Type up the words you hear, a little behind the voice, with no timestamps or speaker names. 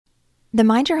The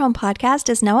Mind Your Home podcast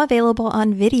is now available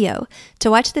on video.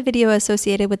 To watch the video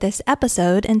associated with this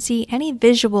episode and see any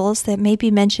visuals that may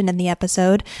be mentioned in the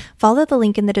episode, follow the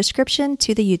link in the description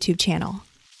to the YouTube channel.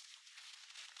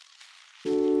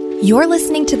 You're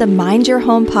listening to the Mind Your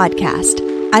Home podcast.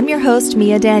 I'm your host,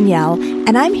 Mia Danielle,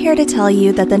 and I'm here to tell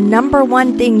you that the number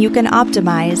one thing you can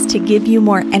optimize to give you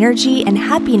more energy and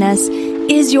happiness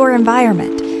is your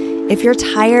environment. If you're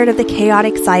tired of the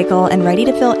chaotic cycle and ready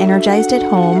to feel energized at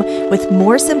home with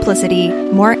more simplicity,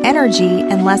 more energy,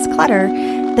 and less clutter,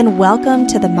 then welcome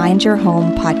to the Mind Your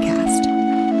Home podcast.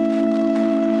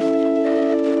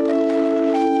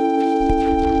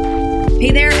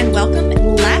 Hey there and welcome.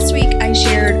 Last week I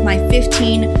shared my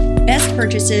 15 best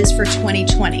purchases for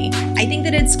 2020. I think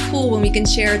that it's cool when we can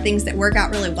share things that work out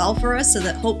really well for us so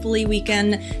that hopefully we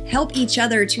can help each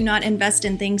other to not invest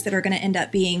in things that are going to end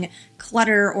up being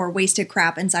clutter or wasted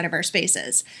crap inside of our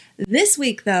spaces. This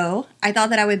week, though, I thought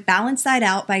that I would balance that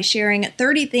out by sharing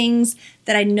 30 things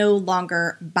that I no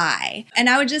longer buy. And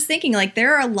I was just thinking,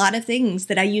 there are a lot of things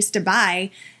that I used to buy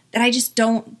that I just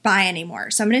don't buy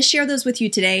anymore. So I'm going to share those with you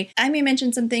today. I may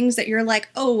mention some things that you're like,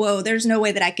 oh, whoa, there's no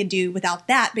way that I could do without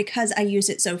that because I use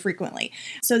it so frequently.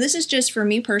 So this is just for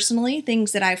me personally,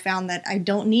 things that I found that I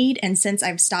don't need. And since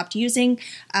I've stopped using,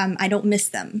 I don't miss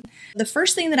them. The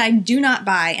first thing that I do not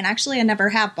buy, and actually I never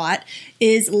have bought,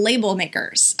 is label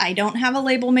makers. I don't have a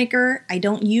label maker. I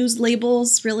don't use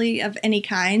labels really of any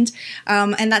kind.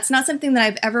 And that's not something that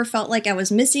I've ever felt like I was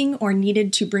missing or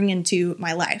needed to bring into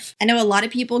my life. I know a lot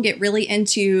of people get really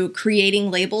into creating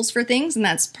labels for things, and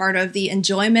that's part of the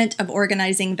enjoyment of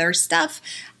organizing their stuff.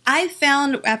 I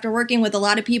found after working with a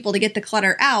lot of people to get the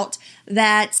clutter out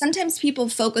that sometimes people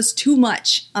focus too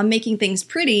much on making things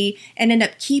pretty and end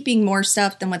up keeping more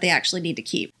stuff than what they actually need to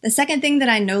keep. The second thing that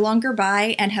I no longer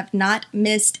buy and have not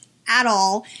missed at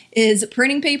all is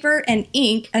printing paper and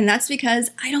ink, and that's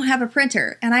because I don't have a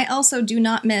printer, and I also do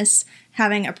not miss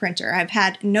having a printer. I've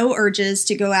had no urges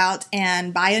to go out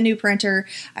and buy a new printer.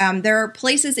 There are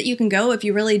places that you can go if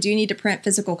you really do need to print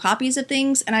physical copies of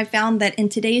things, and I found that in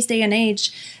today's day and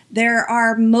age, there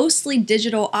are mostly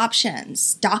digital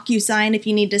options. DocuSign if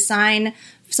you need to sign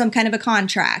some kind of a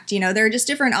contract. There are just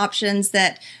different options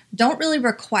that don't really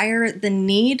require the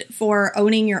need for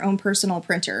owning your own personal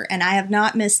printer. And I have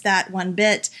not missed that one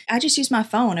bit. I just use my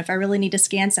phone if I really need to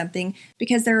scan something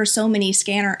because there are so many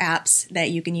scanner apps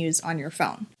that you can use on your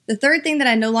phone. The third thing that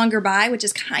I no longer buy, which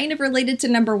is kind of related to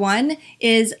number one,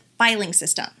 is filing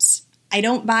systems. I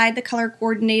don't buy the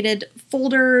color-coordinated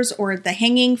folders or the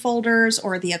hanging folders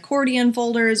or the accordion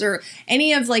folders or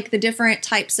any of the different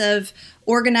types of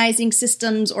organizing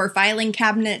systems or filing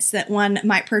cabinets that one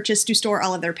might purchase to store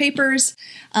all of their papers.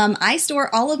 I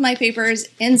store all of my papers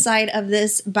inside of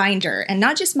this binder, and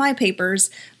not just my papers,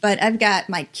 but I've got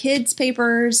my kids'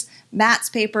 papers, Matt's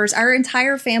papers. Our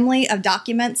entire family of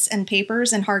documents and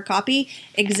papers and hard copy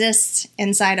exists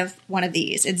inside of one of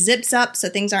these. It zips up so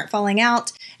things aren't falling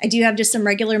out. I do have just some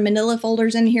regular manila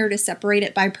folders in here to separate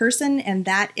it by person, and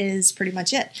that is pretty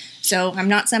much it. So I'm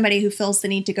not somebody who feels the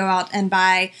need to go out and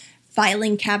buy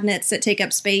filing cabinets that take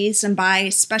up space and buy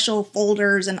special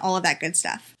folders and all of that good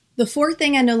stuff. The fourth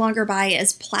thing I no longer buy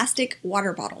is plastic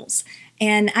water bottles.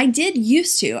 And I did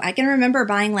used to. I can remember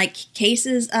buying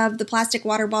cases of the plastic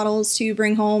water bottles to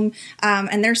bring home,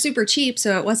 and they're super cheap,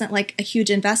 so it wasn't a huge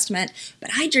investment.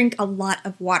 But I drink a lot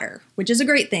of water, which is a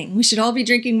great thing. We should all be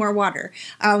drinking more water.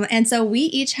 And so we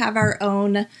each have our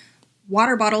own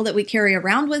water bottle that we carry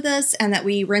around with us and that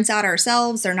we rinse out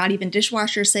ourselves. They're not even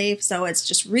dishwasher safe, so it's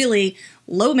just really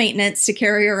low maintenance to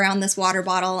carry around this water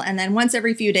bottle. And then once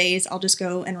every few days, I'll just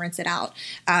go and rinse it out.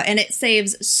 And it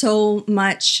saves so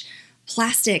much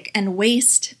plastic and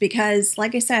waste because,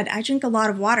 like I said, I drink a lot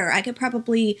of water. I could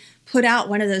probably put out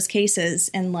one of those cases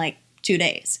in 2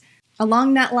 days.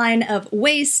 Along that line of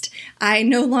waste, I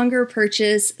no longer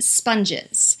purchase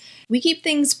sponges. We keep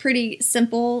things pretty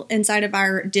simple inside of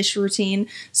our dish routine.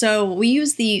 So we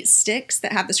use the sticks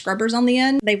that have the scrubbers on the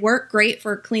end. They work great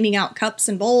for cleaning out cups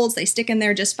and bowls. They stick in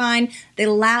there just fine. They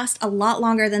last a lot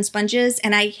longer than sponges,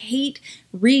 and I hate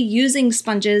reusing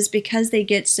sponges because they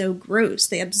get so gross.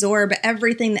 They absorb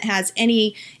everything that has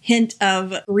any hint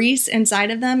of grease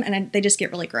inside of them, and they just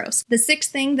get really gross. The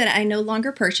sixth thing that I no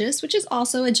longer purchase, which is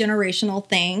also a generational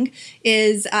thing,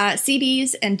 is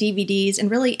CDs and DVDs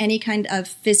and really any kind of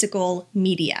physical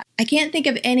media. I can't think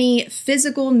of any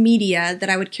physical media that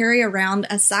I would carry around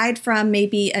aside from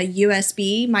maybe a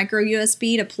USB, micro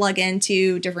USB, to plug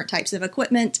into different types of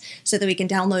equipment so that we can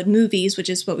download movies, which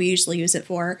is what we usually use it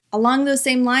for. Along those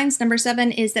same lines, number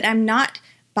 7 is that I'm not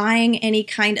buying any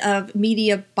kind of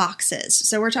media boxes.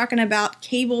 So we're talking about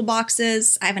cable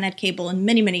boxes. I haven't had cable in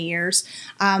many, many years.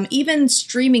 Even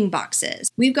streaming boxes.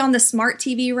 We've gone the smart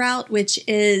TV route, which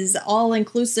is all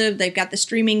inclusive. They've got the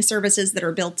streaming services that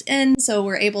are built in, so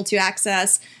we're able to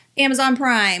access Amazon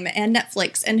Prime and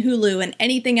Netflix and Hulu and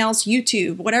anything else,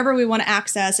 YouTube, whatever we want to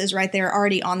access is right there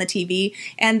already on the TV,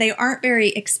 and they aren't very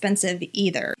expensive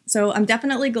either. So I'm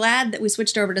definitely glad that we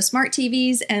switched over to smart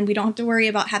TVs and we don't have to worry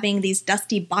about having these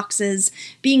dusty boxes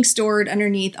being stored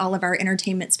underneath all of our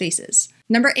entertainment spaces.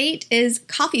 Number 8 is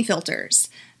coffee filters.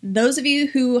 Those of you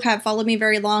who have followed me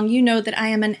very long, you know that I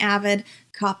am an avid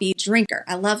coffee drinker.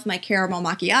 I love my caramel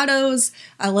macchiatos.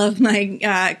 I love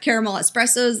my caramel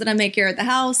espressos that I make here at the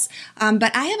house.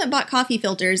 But I haven't bought coffee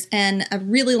filters in a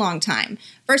really long time.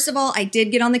 First of all, I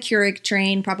did get on the Keurig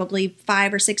train probably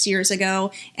 5 or 6 years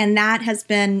ago, and that has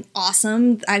been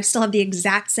awesome. I still have the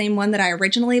exact same one that I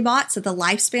originally bought, so the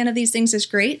lifespan of these things is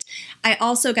great. I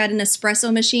also got an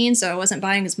espresso machine, so I wasn't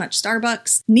buying as much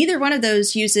Starbucks. Neither one of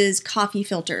those uses coffee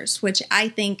filters, which I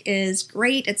think is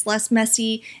great. It's less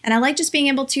messy, and I like just being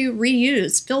able to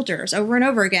reuse filters over and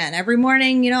over again. Every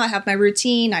morning, I have my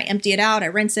routine. I empty it out, I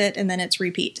rinse it, and then it's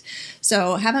repeat.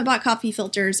 So haven't bought coffee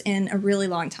filters in a really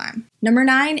long time. Number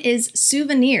 9 is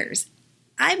souvenirs.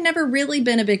 I've never really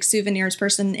been a big souvenirs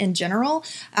person in general.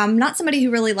 I'm not somebody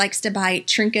who really likes to buy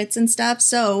trinkets and stuff,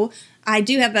 so I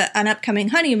do have an upcoming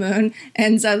honeymoon,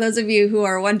 and so those of you who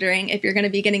are wondering if you're going to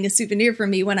be getting a souvenir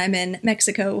from me when I'm in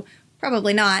Mexico,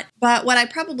 probably not. But what I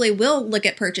probably will look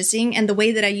at purchasing, and the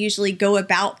way that I usually go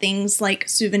about things like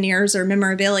souvenirs or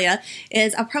memorabilia,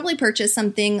 is I'll probably purchase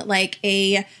something like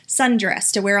a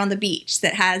sundress to wear on the beach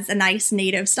that has a nice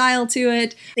native style to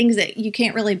it, things that you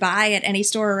can't really buy at any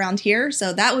store around here.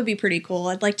 So that would be pretty cool.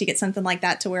 I'd like to get something like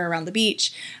that to wear around the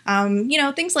beach.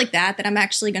 Things like that I'm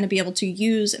actually going to be able to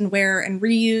use and wear and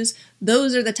reuse.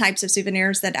 Those are the types of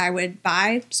souvenirs that I would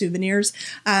buy,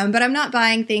 but I'm not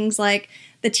buying things like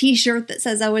the t-shirt that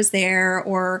says I was there,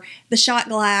 or the shot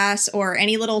glass, or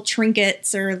any little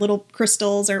trinkets or little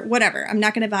crystals or whatever. I'm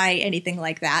not going to buy anything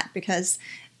like that because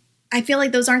I feel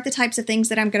like those aren't the types of things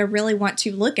that I'm going to really want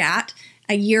to look at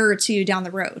a year or two down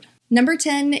the road. Number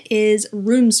 10 is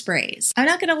room sprays. I'm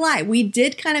not going to lie, we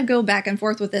did kind of go back and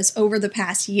forth with this over the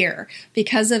past year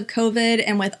because of COVID,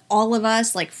 and with all of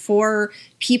us, like 4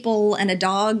 people and a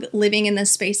dog living in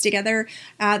this space together,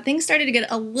 things started to get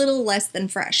a little less than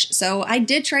fresh. So I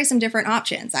did try some different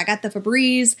options. I got the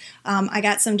Febreze, I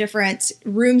got some different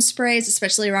room sprays,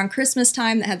 especially around Christmas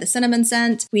time that had the cinnamon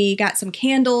scent. We got some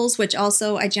candles, which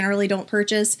also I generally don't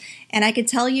purchase. And I could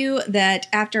tell you that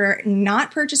after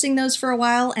not purchasing those for a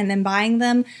while and then buying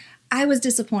them, I was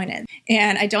disappointed,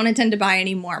 and I don't intend to buy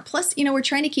any more. Plus, we're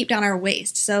trying to keep down our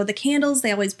waste. So the candles,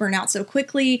 they always burn out so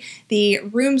quickly. The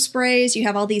room sprays, you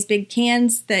have all these big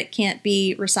cans that can't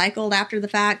be recycled after the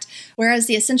fact, whereas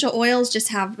the essential oils just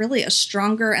have really a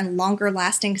stronger and longer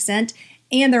lasting scent,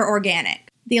 and they're organic.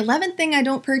 The 11th thing I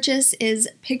don't purchase is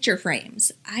picture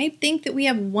frames. I think that we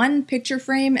have one picture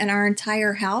frame in our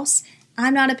entire house.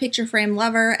 I'm not a picture frame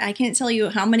lover. I can't tell you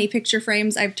how many picture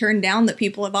frames I've turned down that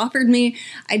people have offered me.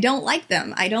 I don't like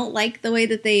them. I don't like the way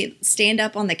that they stand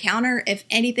up on the counter. If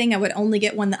anything, I would only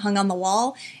get one that hung on the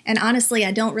wall. And honestly,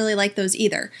 I don't really like those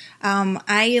either.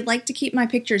 I like to keep my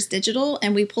pictures digital,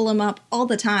 and we pull them up all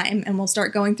the time, and we'll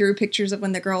start going through pictures of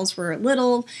when the girls were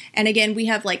little. And again, we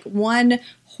have like one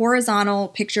horizontal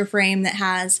picture frame that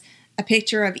has a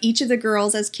picture of each of the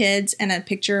girls as kids and a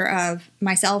picture of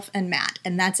myself and Matt,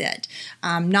 and that's it.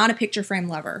 Not a picture frame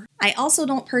lover. I also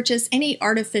don't purchase any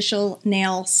artificial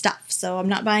nail stuff. So I'm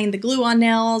not buying the glue-on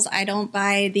nails. I don't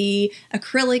buy the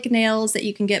acrylic nails that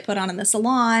you can get put on in the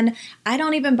salon. I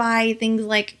don't even buy things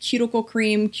like cuticle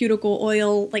cream, cuticle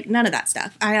oil, like none of that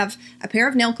stuff. I have a pair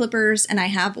of nail clippers, and I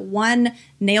have one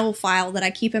nail file that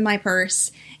I keep in my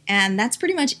purse, and that's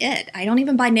pretty much it. I don't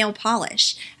even buy nail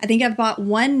polish. I think I've bought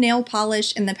one nail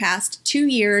polish in the past 2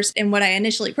 years, and what I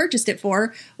initially purchased it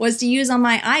for was to use on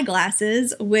my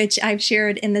eyeglasses, which I've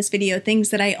shared in this video, things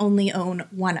that I only own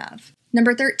one of.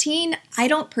 Number 13, I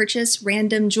don't purchase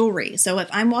random jewelry. So if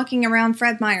I'm walking around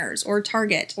Fred Meyer's or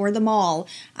Target or the mall,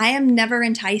 I am never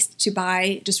enticed to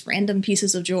buy just random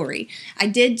pieces of jewelry. I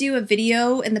did do a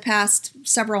video in the past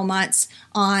several months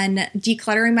on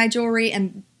decluttering my jewelry,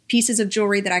 and pieces of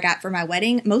jewelry that I got for my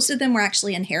wedding. Most of them were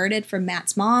actually inherited from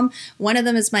Matt's mom. One of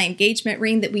them is my engagement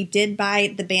ring that we did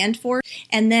buy the band for,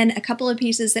 and then a couple of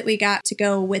pieces that we got to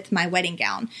go with my wedding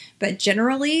gown. But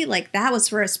generally, like, that was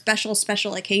for a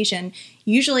special occasion.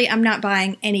 Usually I'm not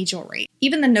buying any jewelry.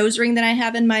 Even the nose ring that I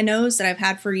have in my nose that I've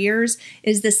had for years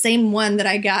is the same one that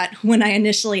I got when I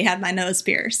initially had my nose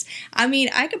pierced. I mean,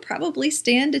 I could probably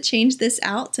stand to change this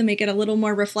out to make it a little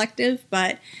more reflective,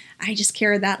 but I just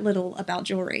care that little about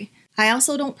jewelry. I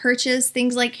also don't purchase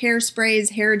things like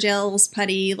hairsprays, hair gels,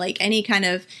 putty, like any kind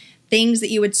of things that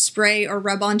you would spray or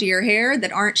rub onto your hair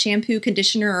that aren't shampoo,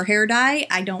 conditioner, or hair dye.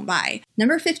 I don't buy.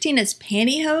 Number 15 is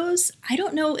pantyhose. I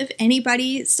don't know if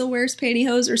anybody still wears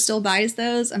pantyhose or still buys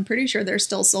those. I'm pretty sure they're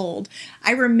still sold.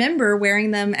 I remember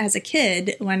wearing them as a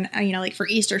kid when, like for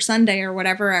Easter Sunday or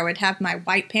whatever, I would have my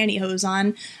white pantyhose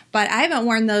on, but I haven't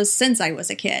worn those since I was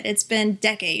a kid. It's been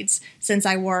decades since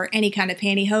I wore any kind of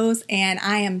pantyhose, and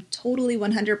I am totally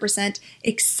 100%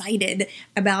 excited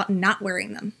about not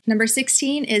wearing them. Number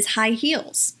 16 is high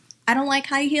heels. I don't like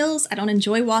high heels. I don't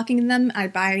enjoy walking in them. I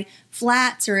buy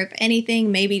flats, or if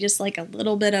anything, maybe just like a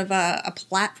little bit of a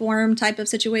platform type of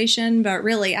situation. But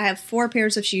really, I have 4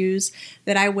 pairs of shoes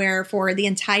that I wear for the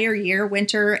entire year,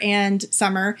 winter and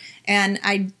summer, and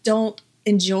I don't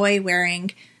enjoy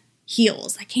wearing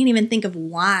heels. I can't even think of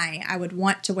why I would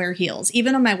want to wear heels.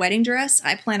 Even on my wedding dress,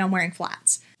 I plan on wearing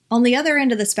flats. On the other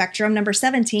end of the spectrum, number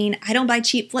 17, I don't buy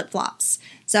cheap flip-flops.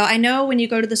 So I know when you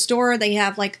go to the store, they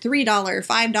have like $3,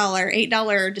 $5,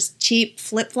 $8, just cheap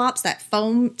flip-flops, that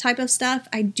foam type of stuff.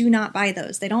 I do not buy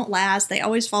those. They don't last. They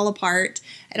always fall apart.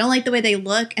 I don't like the way they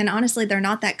look. And honestly, they're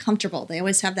not that comfortable. They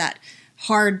always have that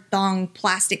hard thong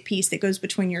plastic piece that goes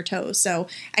between your toes. So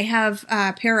I have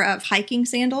a pair of hiking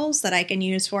sandals that I can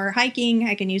use for hiking.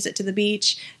 I can use it to the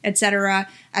beach, etc.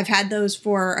 I've had those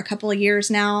for a couple of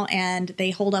years now, and they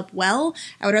hold up well.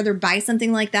 I would rather buy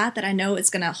something like that I know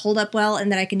it's going to hold up well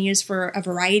and that I can use for a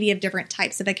variety of different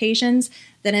types of occasions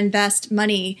than invest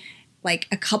money like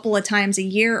a couple of times a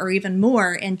year or even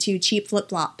more into cheap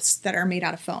flip-flops that are made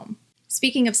out of foam.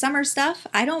 Speaking of summer stuff,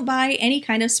 I don't buy any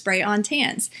kind of spray-on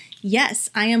tans. Yes,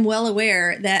 I am well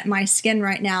aware that my skin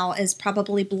right now is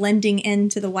probably blending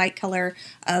into the white color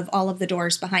of all of the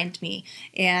doors behind me.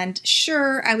 And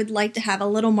sure, I would like to have a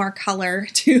little more color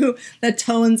to the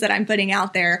tones that I'm putting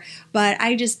out there, but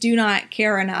I just do not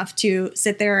care enough to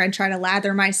sit there and try to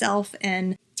lather myself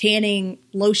in tanning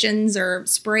lotions or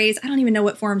sprays. I don't even know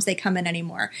what forms they come in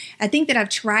anymore. I think that I've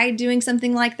tried doing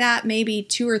something like that maybe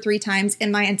 2 or 3 times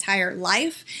in my entire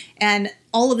life. And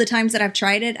all of the times that I've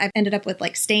tried it, I've ended up with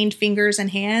like stained fingers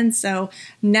and hands. So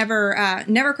never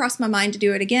crossed my mind to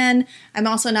do it again. I'm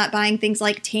also not buying things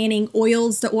like tanning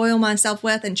oils to oil myself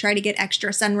with and try to get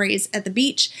extra sun rays at the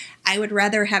beach. I would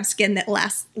rather have skin that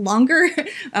lasts longer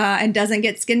and doesn't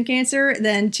get skin cancer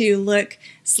than to look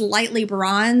slightly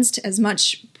bronzed, as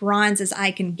much bronze as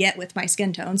I can get with my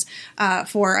skin tones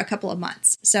for a couple of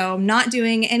months. So I'm not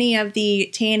doing any of the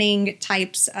tanning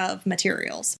types of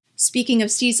materials. Speaking of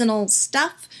seasonal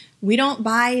stuff, we don't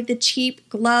buy the cheap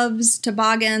gloves,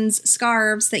 toboggans,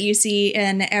 scarves that you see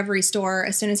in every store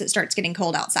as soon as it starts getting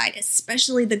cold outside,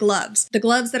 especially the gloves. The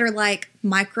gloves that are like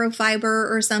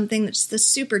microfiber or something, just the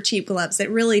super cheap gloves that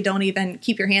really don't even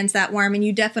keep your hands that warm, and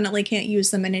you definitely can't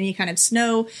use them in any kind of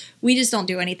snow. We just don't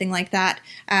do anything like that.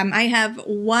 I have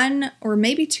 1 or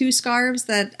maybe 2 scarves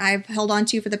that I've held on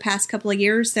to for the past couple of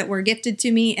years that were gifted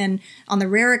to me, and on the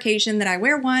rare occasion that I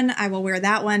wear one, I will wear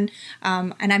that one.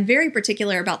 And I'm very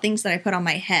particular about things that I put on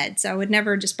my head, so I would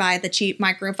never just buy the cheap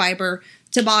microfiber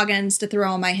toboggans to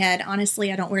throw on my head.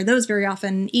 Honestly, I don't wear those very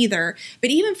often either. But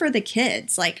even for the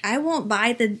kids, like, I won't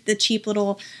buy the cheap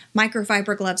little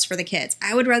microfiber gloves for the kids.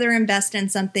 I would rather invest in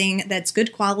something that's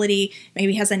good quality,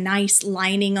 maybe has a nice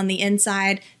lining on the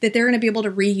inside that they're going to be able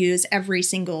to reuse every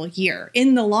single year.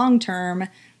 In the long term,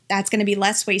 that's going to be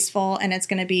less wasteful, and it's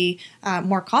going to be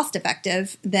more cost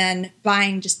effective than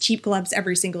buying just cheap gloves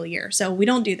every single year. So we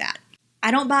don't do that. I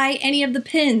don't buy any of the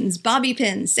pins, bobby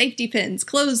pins, safety pins,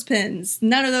 clothespins.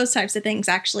 None of those types of things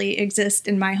actually exist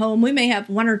in my home. We may have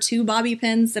 1 or 2 bobby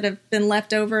pins that have been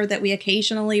left over that we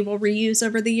occasionally will reuse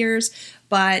over the years,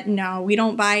 but no, we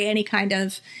don't buy any kind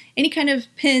of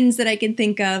pins that I can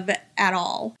think of at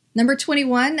all. Number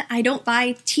 21, I don't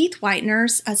buy teeth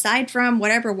whiteners aside from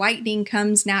whatever whitening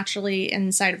comes naturally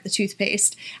inside of the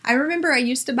toothpaste. I remember I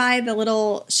used to buy the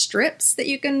little strips that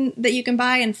you can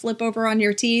buy and flip over on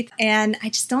your teeth, and I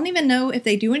just don't even know if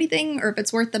they do anything or if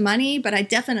it's worth the money, but I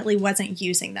definitely wasn't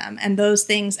using them. And those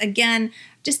things, again,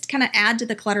 just kind of add to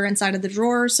the clutter inside of the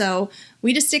drawer. So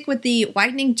we just stick with the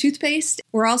whitening toothpaste.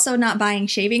 We're also not buying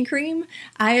shaving cream.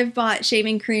 I have bought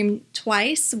shaving cream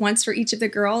twice, once for each of the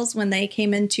girls when they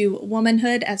came into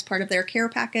womanhood as part of their care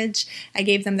package. I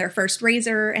gave them their first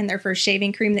razor and their first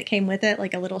shaving cream that came with it,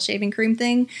 like a little shaving cream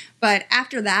thing. But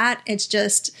after that, it's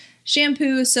just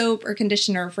shampoo, soap, or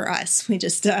conditioner for us. We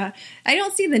just, I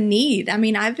don't see the need. I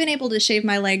mean, I've been able to shave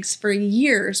my legs for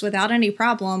years without any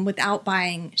problem without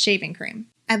buying shaving cream.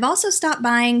 I've also stopped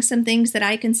buying some things that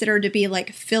I consider to be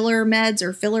like filler meds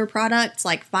or filler products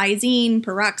like Visine,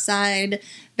 peroxide,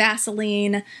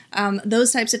 Vaseline,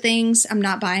 those types of things I'm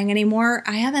not buying anymore.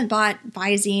 I haven't bought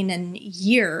Visine in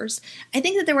years. I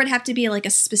think that there would have to be like a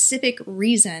specific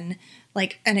reason,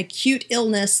 like an acute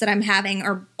illness that I'm having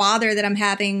or bother that I'm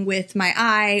having with my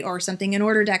eye or something in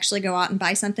order to actually go out and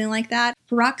buy something like that.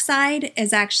 Peroxide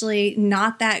is actually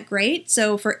not that great.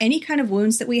 So for any kind of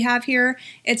wounds that we have here,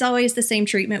 it's always the same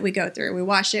treatment we go through. We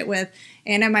wash it with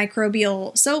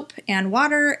antimicrobial soap and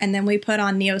water, and then we put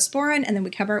on Neosporin, and then we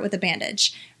cover it with a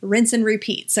bandage. Rinse and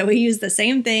repeat. So we use the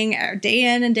same thing day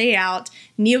in and day out.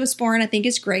 Neosporin, I think,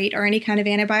 is great, or any kind of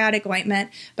antibiotic ointment,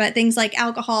 but things like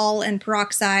alcohol and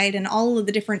peroxide and all of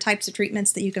the different types of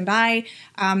treatments that you can buy,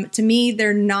 to me,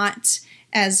 they're not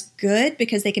as good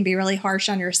because they can be really harsh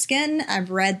on your skin.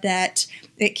 I've read that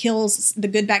it kills the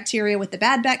good bacteria with the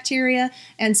bad bacteria,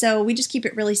 and so we just keep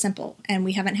it really simple, and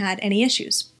we haven't had any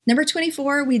issues. Number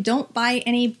 24, we don't buy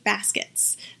any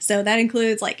baskets. So that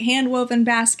includes like hand-woven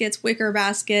baskets, wicker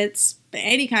baskets,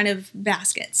 any kind of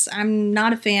baskets. I'm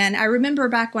not a fan. I remember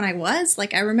back when I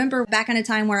remember back in a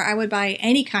time where I would buy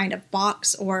any kind of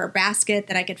box or basket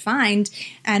that I could find,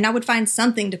 and I would find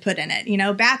something to put in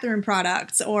it, bathroom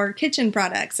products or kitchen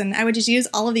products, and I would just use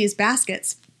all of these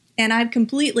baskets. And I've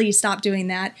completely stopped doing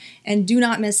that and do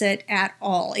not miss it at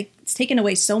all. It's taken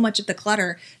away so much of the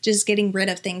clutter, just getting rid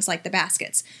of things like the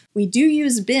baskets. We do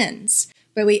use bins,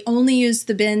 but we only use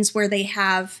the bins where they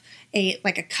have a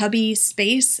cubby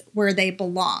space where they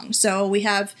belong. So we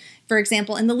have, for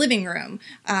example, in the living room,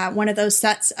 one of those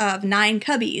sets of 9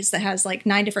 cubbies that has like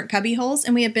 9 different cubby holes,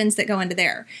 and we have bins that go into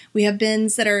there. We have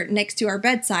bins that are next to our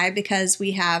bedside because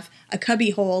we have a cubby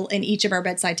hole in each of our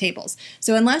bedside tables.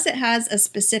 So unless it has a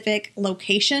specific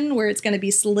location where it's going to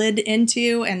be slid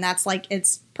into, and that's like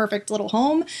its perfect little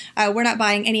home, we're not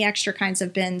buying any extra kinds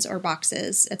of bins or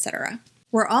boxes, etc.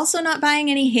 We're also not buying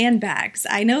any handbags.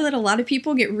 I know that a lot of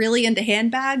people get really into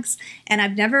handbags, and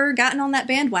I've never gotten on that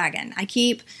bandwagon. I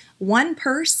keep one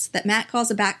purse that Matt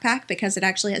calls a backpack because it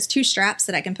actually has 2 straps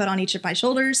that I can put on each of my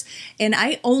shoulders, and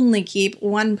I only keep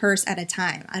one purse at a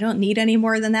time. I don't need any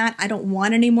more than that. I don't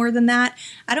want any more than that.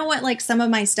 I don't want like some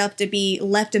of my stuff to be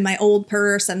left in my old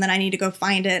purse and then I need to go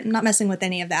find it. I'm not messing with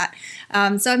any of that.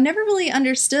 So I've never really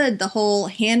understood the whole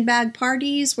handbag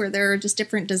parties where there are just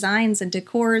different designs and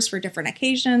decors for different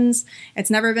occasions.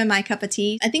 It's never been my cup of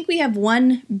tea. I think we have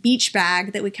one beach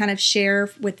bag that we kind of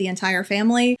share with the entire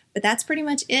family, but that's pretty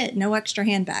much it. No extra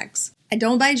handbags. I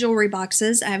don't buy jewelry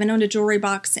boxes. I haven't owned a jewelry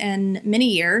box in many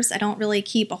years. I don't really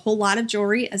keep a whole lot of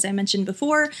jewelry, as I mentioned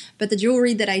before, but the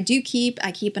jewelry that I do keep,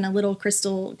 I keep in a little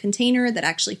crystal container that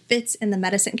actually fits in the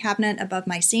medicine cabinet above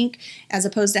my sink, as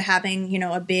opposed to having,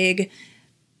 a big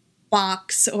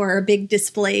box or a big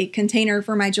display container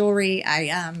for my jewelry.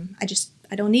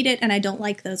 I don't need it, and I don't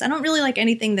like those. I don't really like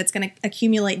anything that's going to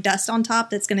accumulate dust on top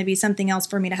that's going to be something else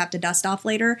for me to have to dust off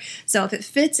later. So if it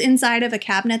fits inside of a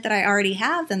cabinet that I already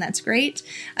have, then that's great.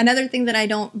 Another thing that I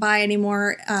don't buy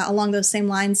anymore along those same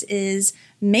lines is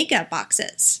makeup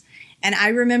boxes. And I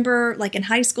remember like in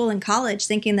high school and college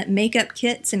thinking that makeup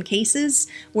kits and cases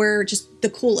were just the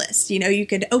coolest. You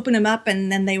could open them up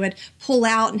and then they would pull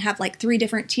out and have like 3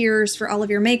 different tiers for all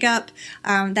of your makeup.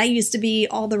 That used to be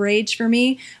all the rage for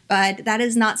me, but that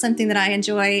is not something that I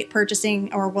enjoy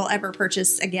purchasing or will ever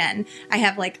purchase again. I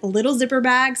have like little zipper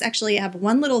bags. Actually, I have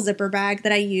one little zipper bag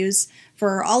that I use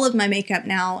for all of my makeup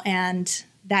now, and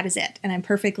that is it. And I'm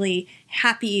perfectly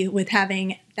happy with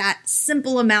having that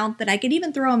simple amount that I could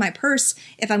even throw in my purse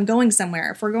if I'm going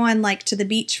somewhere. If we're going like to the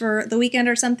beach for the weekend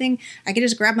or something, I could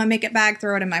just grab my makeup bag,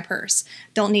 throw it in my purse.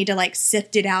 Don't need to like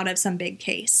sift it out of some big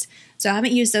case. So I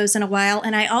haven't used those in a while.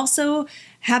 And I also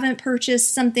haven't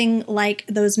purchased something like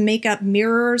those makeup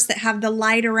mirrors that have the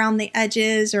light around the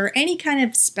edges or any kind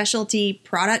of specialty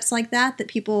products like that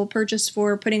people purchase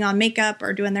for putting on makeup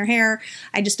or doing their hair.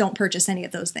 I just don't purchase any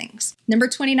of those things. Number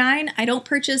 29, I don't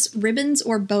purchase ribbons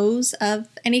or bows of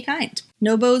any kind.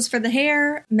 No bows for the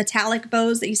hair, metallic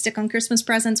bows that you stick on Christmas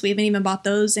presents. We haven't even bought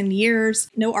those in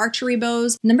years. No archery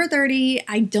bows. Number 30,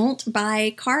 I don't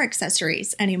buy car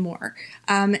accessories anymore.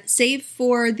 Save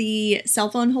for the cell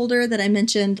phone holder that I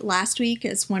mentioned last week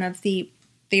as one of the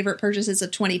favorite purchases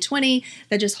of 2020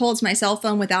 that just holds my cell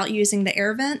phone without using the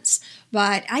air vents.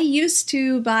 But I used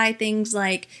to buy things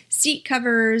like seat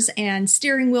covers and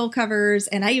steering wheel covers,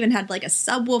 and I even had like a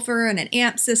subwoofer and an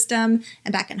amp system.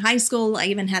 And back in high school, I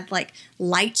even had like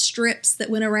light strips that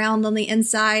went around on the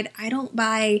inside. I don't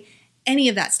buy any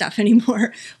of that stuff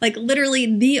anymore. Like literally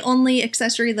the only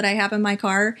accessory that I have in my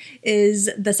car is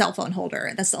the cell phone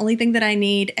holder. That's the only thing that I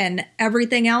need, and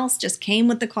everything else just came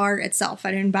with the car itself.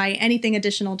 I didn't buy anything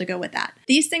additional to go with that.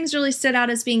 These things really stood out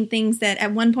as being things that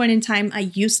at one point in time I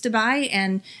used to buy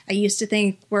and I used to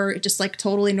think were just like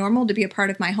totally normal to be a part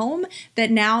of my home,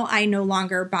 that now I no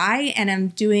longer buy and I'm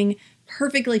doing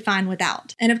perfectly fine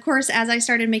without. And of course, as I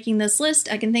started making this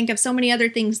list, I can think of so many other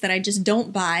things that I just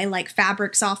don't buy, like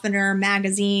fabric softener,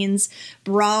 magazines,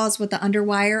 bras with the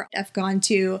underwire. I've gone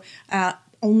to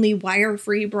only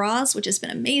wire-free bras, which has been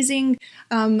amazing.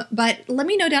 But let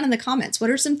me know down in the comments, what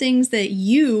are some things that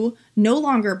you no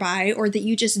longer buy or that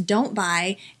you just don't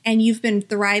buy and you've been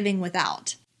thriving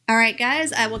without? All right,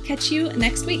 guys, I will catch you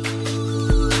next week.